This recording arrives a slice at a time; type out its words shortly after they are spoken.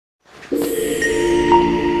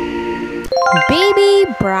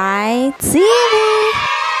Bright TV.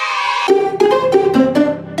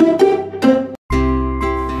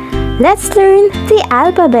 Let's learn the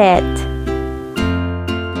alphabet.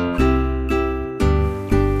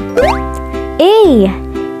 A.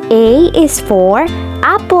 A is for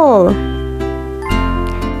apple.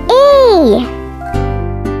 A.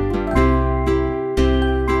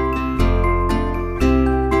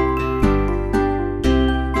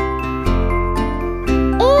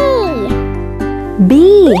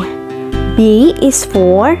 B. B is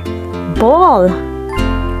for ball.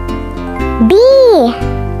 B.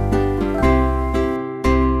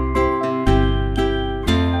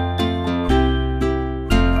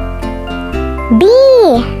 B.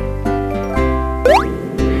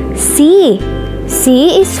 C.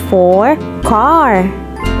 C is for car.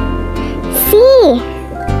 C.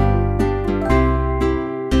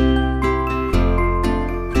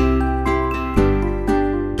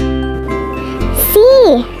 C.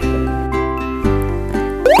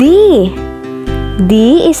 D.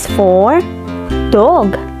 D is for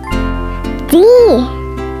dog. D.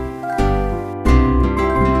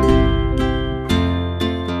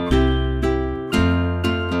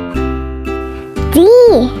 D.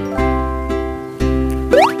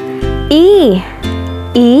 E.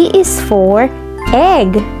 E is for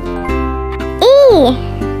egg.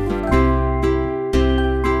 E.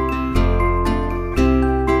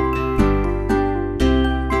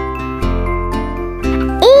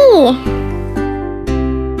 E.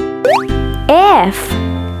 F.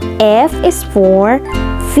 F is for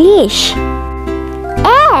fish.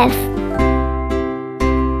 F.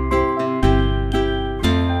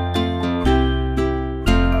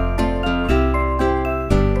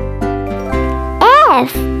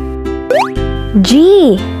 F.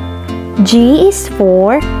 G. G is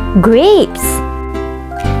for grapes.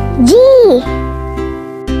 G.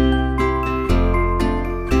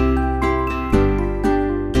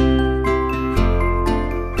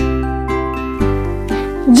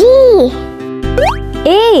 G.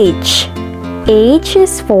 H. H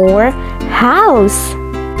is for house.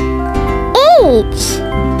 H.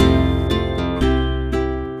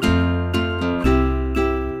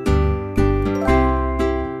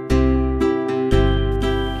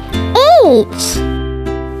 H.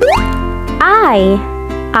 I.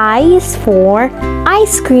 I is for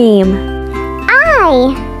ice cream.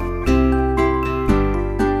 I.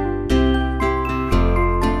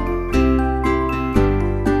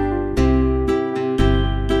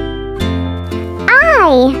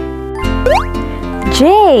 I.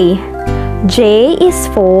 J. J is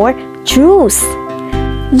for juice.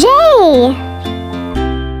 J.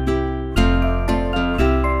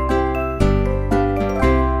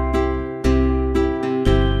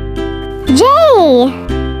 J.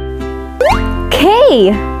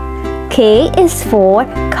 K. K is for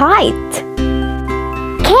kite.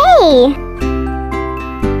 K.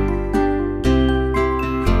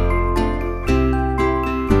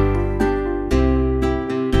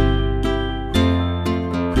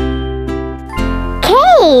 K.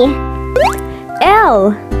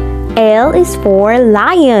 L. L is for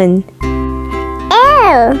lion.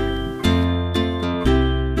 L.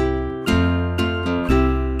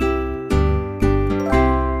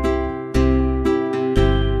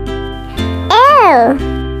 L.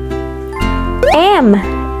 M.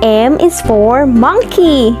 M is for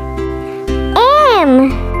monkey.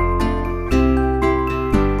 M.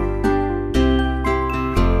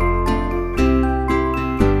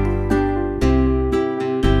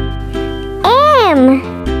 M.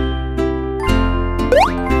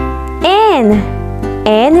 N.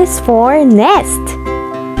 N is for nest.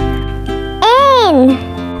 N.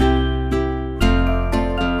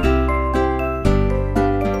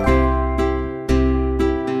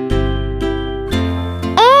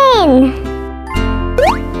 N.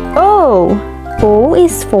 O. O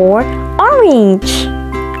is for orange.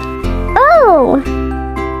 O.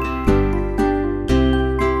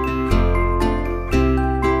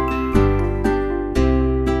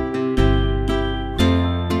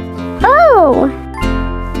 O.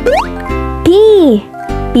 P.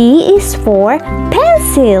 P is for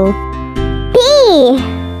pencil. P.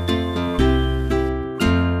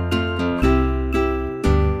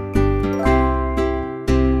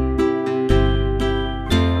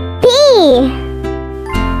 P.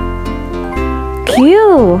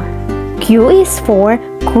 Q. Q is for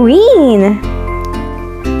queen.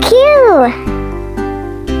 Q.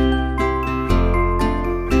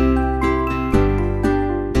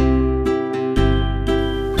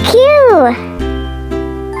 Q.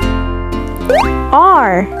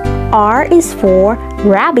 R. R is for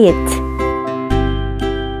rabbit.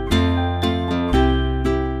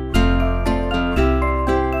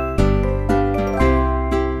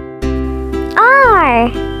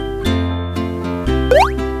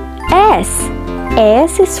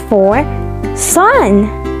 S is for sun.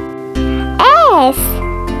 S.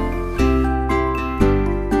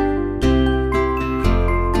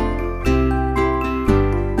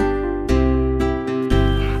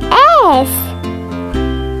 S.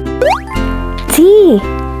 T.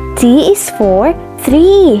 T is for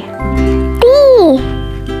tree. T.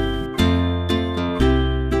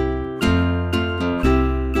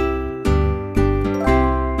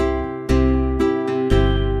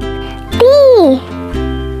 T.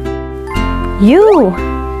 U.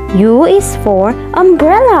 U is for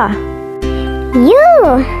umbrella.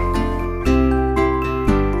 U.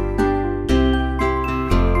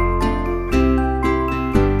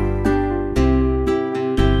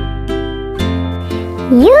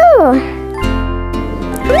 U.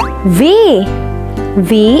 V.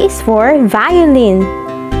 V is for violin.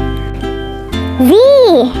 V.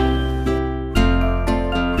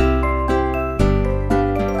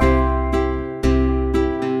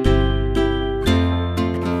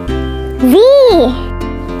 V.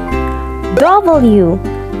 W.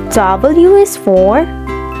 W is for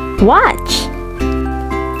watch.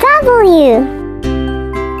 W.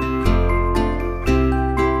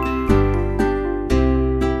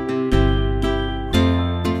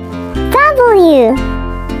 W.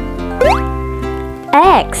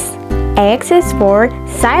 X. X is for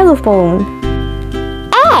xylophone.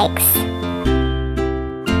 X.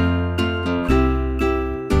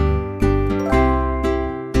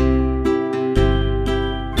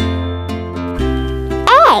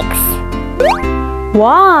 X.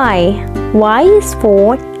 Y. Y is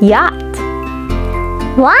for yacht.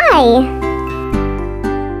 Y.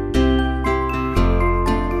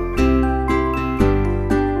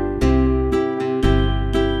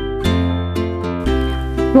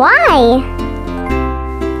 Y.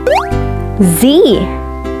 Z.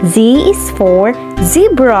 Z is for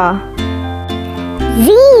zebra.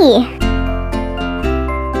 Z.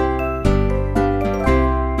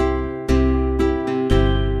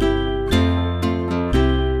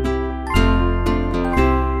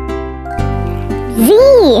 Z.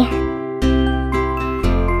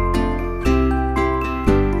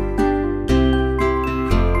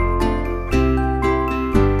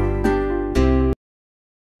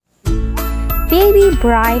 Baby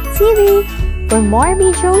Bright TV. For more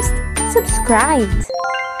videos, subscribe.